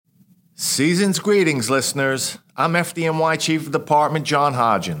Season's greetings, listeners. I'm FDNY Chief of Department John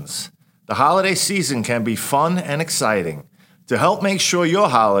Hodgins. The holiday season can be fun and exciting. To help make sure your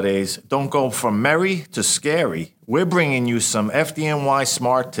holidays don't go from merry to scary, we're bringing you some FDNY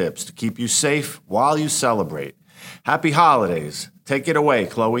smart tips to keep you safe while you celebrate. Happy holidays. Take it away,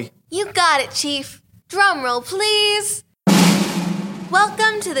 Chloe. You got it, Chief. Drum roll, please.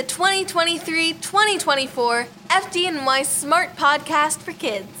 Welcome to the 2023-2024 FDNY Smart Podcast for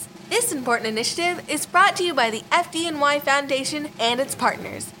Kids. This important initiative is brought to you by the FDNY Foundation and its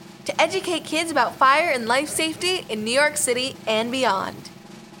partners to educate kids about fire and life safety in New York City and beyond.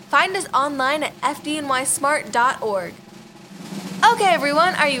 Find us online at fdnysmart.org. Okay,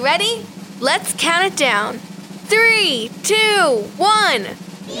 everyone, are you ready? Let's count it down. 3, 2, 1.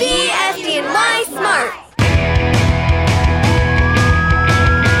 Be FDNY Smart!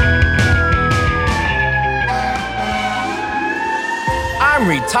 I'm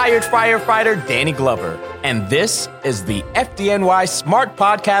retired firefighter Danny Glover, and this is the FDNY Smart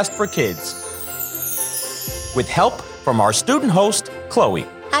Podcast for Kids. With help from our student host, Chloe.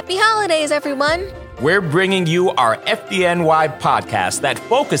 Happy holidays, everyone! We're bringing you our FDNY podcast that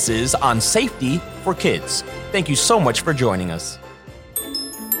focuses on safety for kids. Thank you so much for joining us.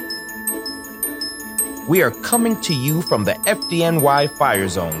 We are coming to you from the FDNY Fire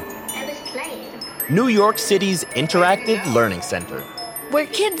Zone, New York City's interactive learning center, where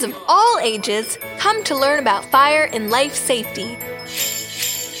kids of all ages come to learn about fire and life safety.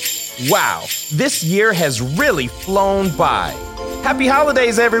 Wow, this year has really flown by. Happy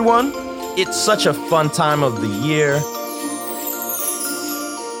holidays, everyone! It's such a fun time of the year.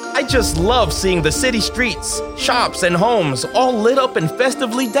 I just love seeing the city streets, shops, and homes all lit up and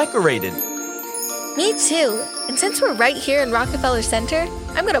festively decorated. Me too. And since we're right here in Rockefeller Center,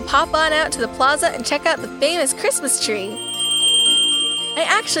 I'm gonna pop on out to the plaza and check out the famous Christmas tree. I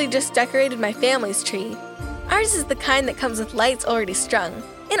actually just decorated my family's tree. Ours is the kind that comes with lights already strung,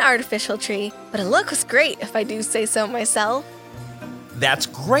 an artificial tree, but it looks great if I do say so myself. That's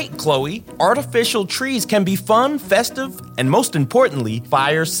great, Chloe. Artificial trees can be fun, festive, and most importantly,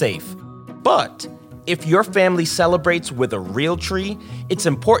 fire safe. But if your family celebrates with a real tree, it's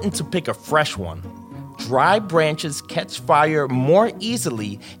important to pick a fresh one. Dry branches catch fire more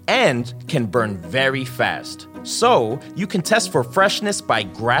easily and can burn very fast. So, you can test for freshness by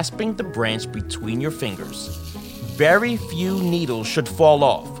grasping the branch between your fingers. Very few needles should fall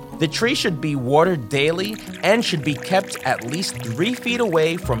off. The tree should be watered daily and should be kept at least 3 feet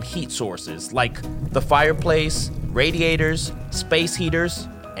away from heat sources like the fireplace, radiators, space heaters,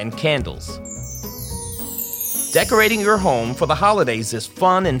 and candles. Decorating your home for the holidays is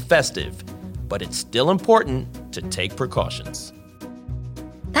fun and festive, but it's still important to take precautions.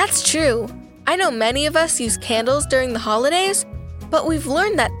 That's true. I know many of us use candles during the holidays, but we've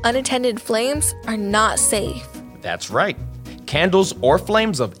learned that unattended flames are not safe. That's right. Candles or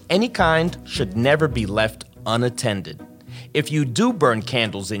flames of any kind should never be left unattended. If you do burn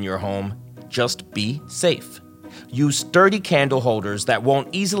candles in your home, just be safe. Use sturdy candle holders that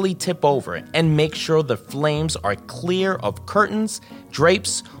won't easily tip over and make sure the flames are clear of curtains,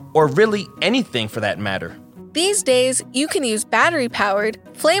 drapes, or really anything for that matter. These days, you can use battery-powered,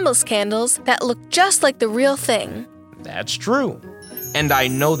 flameless candles that look just like the real thing. That's true. And I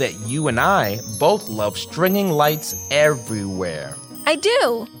know that you and I both love stringing lights everywhere. I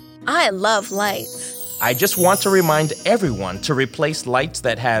do. I love lights. I just want to remind everyone to replace lights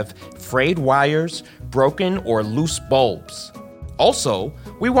that have frayed wires, broken or loose bulbs. Also,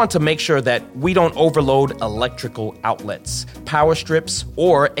 we want to make sure that we don't overload electrical outlets, power strips,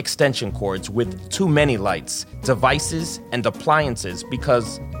 or extension cords with too many lights, devices, and appliances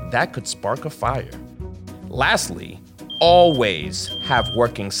because that could spark a fire. Lastly, always have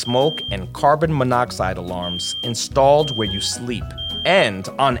working smoke and carbon monoxide alarms installed where you sleep and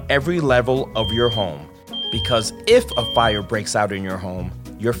on every level of your home. Because if a fire breaks out in your home,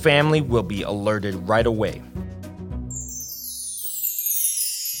 your family will be alerted right away.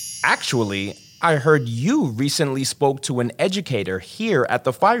 Actually, I heard you recently spoke to an educator here at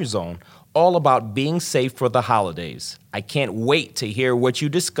the Fire Zone all about being safe for the holidays. I can't wait to hear what you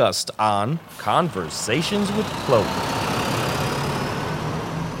discussed on Conversations with Chloe.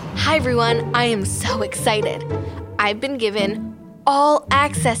 Hi everyone, I am so excited. I've been given all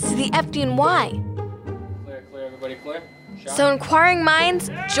access to the FDNY. Clear, everybody clear? Sean? So inquiring minds,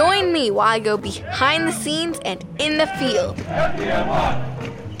 join me while I go behind the scenes and in the field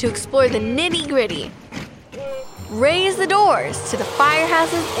to explore the nitty-gritty. Raise the doors to the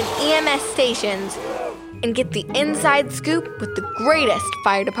firehouses and EMS stations and get the inside scoop with the greatest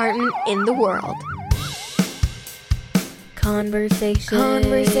fire department in the world.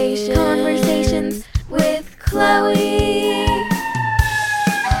 Conversations with Chloe.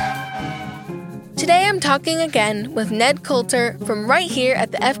 Today I'm talking again with Ned Coulter from right here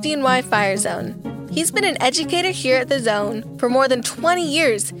at the FDNY Fire Zone. He's been an educator here at the Zone for more than 20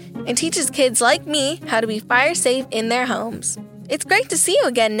 years and teaches kids like me how to be fire safe in their homes. It's great to see you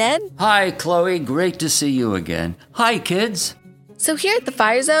again, Ned. Hi, Chloe. Great to see you again. Hi, kids. So here at the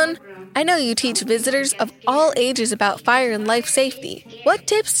Fire Zone, I know you teach visitors of all ages about fire and life safety. What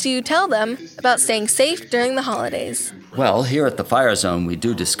tips do you tell them about staying safe during the holidays? Well, here at the Fire Zone, we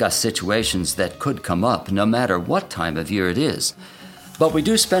do discuss situations that could come up no matter what time of year it is. But we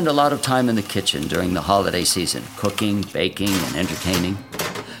do spend a lot of time in the kitchen during the holiday season, cooking, baking, and entertaining.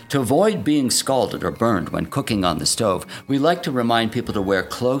 To avoid being scalded or burned when cooking on the stove, we like to remind people to wear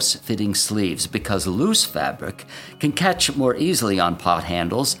close-fitting sleeves because loose fabric can catch more easily on pot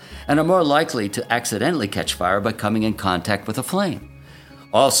handles and are more likely to accidentally catch fire by coming in contact with a flame.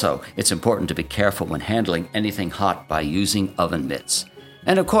 Also, it's important to be careful when handling anything hot by using oven mitts.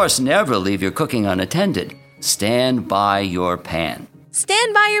 And of course, never leave your cooking unattended. Stand by your pan.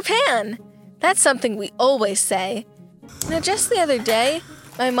 Stand by your pan! That's something we always say. Now, just the other day,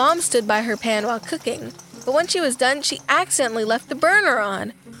 my mom stood by her pan while cooking, but when she was done, she accidentally left the burner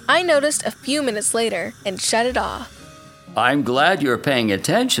on. I noticed a few minutes later and shut it off. I'm glad you're paying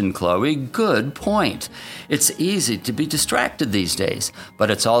attention, Chloe. Good point. It's easy to be distracted these days, but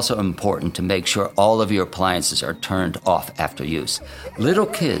it's also important to make sure all of your appliances are turned off after use. Little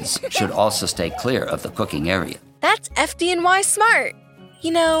kids should also stay clear of the cooking area. That's FDNY smart.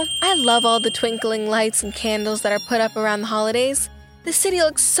 You know, I love all the twinkling lights and candles that are put up around the holidays. The city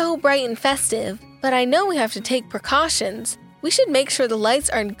looks so bright and festive, but I know we have to take precautions. We should make sure the lights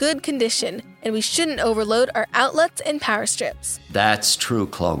are in good condition, and we shouldn't overload our outlets and power strips. That's true,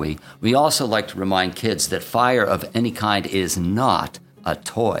 Chloe. We also like to remind kids that fire of any kind is not a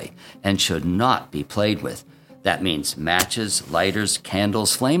toy and should not be played with. That means matches, lighters,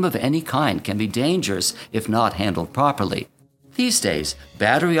 candles, flame of any kind can be dangerous if not handled properly. These days,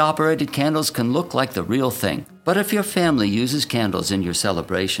 battery-operated candles can look like the real thing, but if your family uses candles in your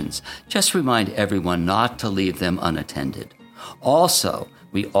celebrations, just remind everyone not to leave them unattended. Also,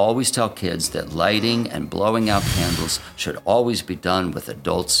 we always tell kids that lighting and blowing out candles should always be done with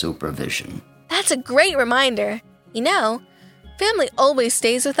adult supervision. That's a great reminder. You know, family always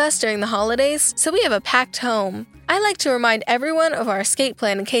stays with us during the holidays, so we have a packed home. I like to remind everyone of our escape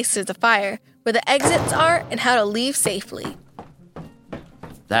plan in case there's a fire, where the exits are, and how to leave safely.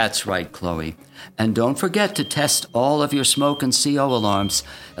 That's right, Chloe. And don't forget to test all of your smoke and CO alarms,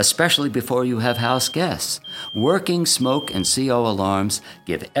 especially before you have house guests. Working smoke and CO alarms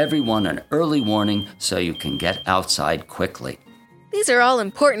give everyone an early warning so you can get outside quickly. These are all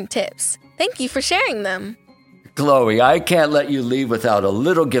important tips. Thank you for sharing them. Chloe, I can't let you leave without a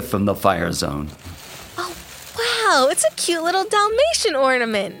little gift from the Fire Zone. Oh, wow, it's a cute little Dalmatian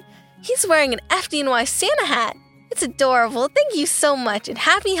ornament. He's wearing an FDNY Santa hat. It's adorable. Thank you so much, and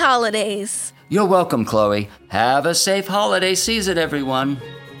happy holidays. You're welcome, Chloe. Have a safe holiday season, everyone.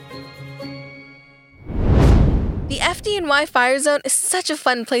 The FDNY Fire Zone is such a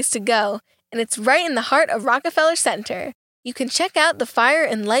fun place to go, and it's right in the heart of Rockefeller Center. You can check out the fire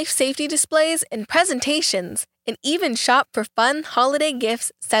and life safety displays and presentations, and even shop for fun holiday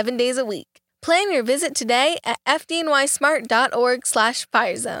gifts 7 days a week. Plan your visit today at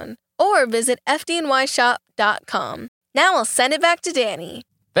fdnysmart.org/firezone or visit fdnyshop.com. Now I'll send it back to Danny.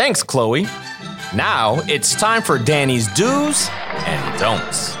 Thanks, Chloe. Now it's time for Danny's do's and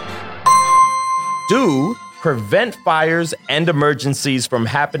don'ts. Do prevent fires and emergencies from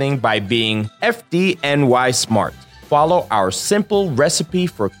happening by being FDNY smart. Follow our simple recipe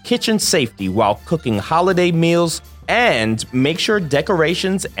for kitchen safety while cooking holiday meals, and make sure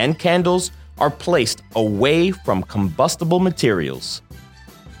decorations and candles are placed away from combustible materials.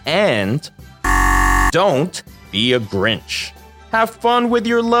 And don't be a Grinch. Have fun with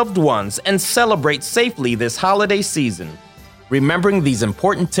your loved ones and celebrate safely this holiday season. Remembering these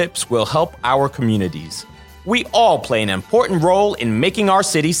important tips will help our communities. We all play an important role in making our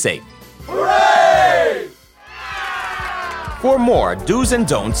city safe. Hooray! For more do's and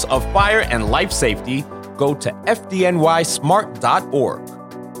don'ts of fire and life safety, go to fdnysmart.org.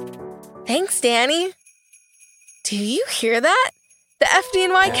 Thanks, Danny. Do you hear that? The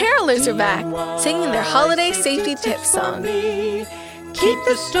FDNY carolers are back, singing their holiday safety tips song. Keep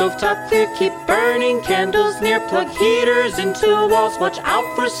the stovetop clear, keep burning candles near, plug heaters into walls, watch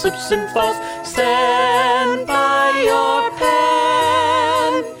out for slips and falls. Stand by your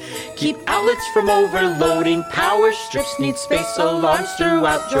pan. keep outlets from overloading. Power strips need space alarms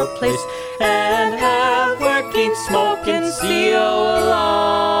throughout your place. And have working smoke and seal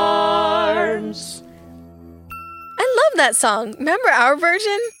alarms. I love that song. Remember our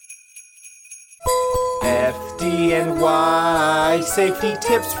version? FDNY safety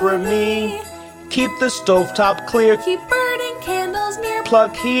tips for me. Keep the stovetop clear. Keep burning candles near.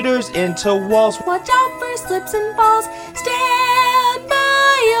 Plug heaters into walls. Watch out for slips and falls. Stand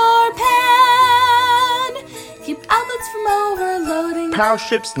by your pan. Keep outlets from overloading. Power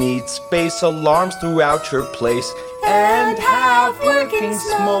strips need space alarms throughout your place. And have working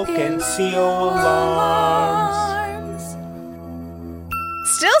smoke and seal alarms.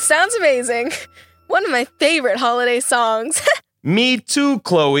 Still sounds amazing. One of my favorite holiday songs. Me too,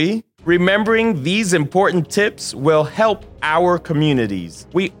 Chloe. Remembering these important tips will help our communities.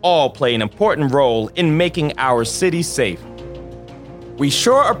 We all play an important role in making our city safe. We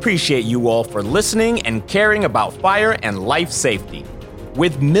sure appreciate you all for listening and caring about fire and life safety.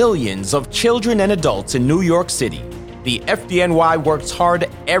 With millions of children and adults in New York City, the FDNY works hard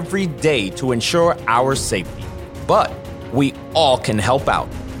every day to ensure our safety. But we all can help out.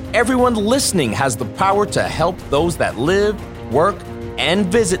 Everyone listening has the power to help those that live, work, and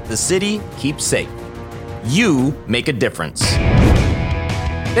visit the city keep safe. You make a difference.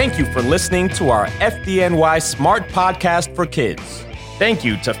 Thank you for listening to our FDNY Smart Podcast for Kids. Thank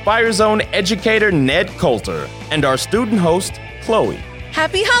you to Fire Zone educator Ned Coulter and our student host, Chloe.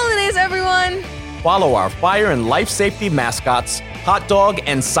 Happy holidays, everyone! Follow our fire and life safety mascots, Hot Dog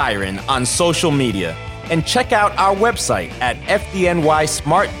and Siren, on social media. And check out our website at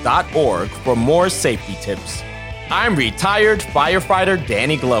fdnysmart.org for more safety tips. I'm retired firefighter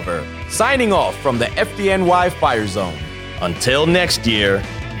Danny Glover, signing off from the FDNY Fire Zone. Until next year,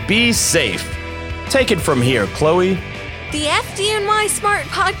 be safe. Take it from here, Chloe. The FDNY Smart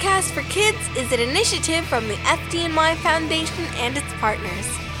Podcast for Kids is an initiative from the FDNY Foundation and its partners.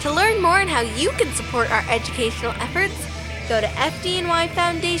 To learn more on how you can support our educational efforts, go to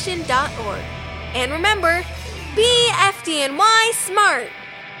fdnyfoundation.org. And remember, be FDNY smart!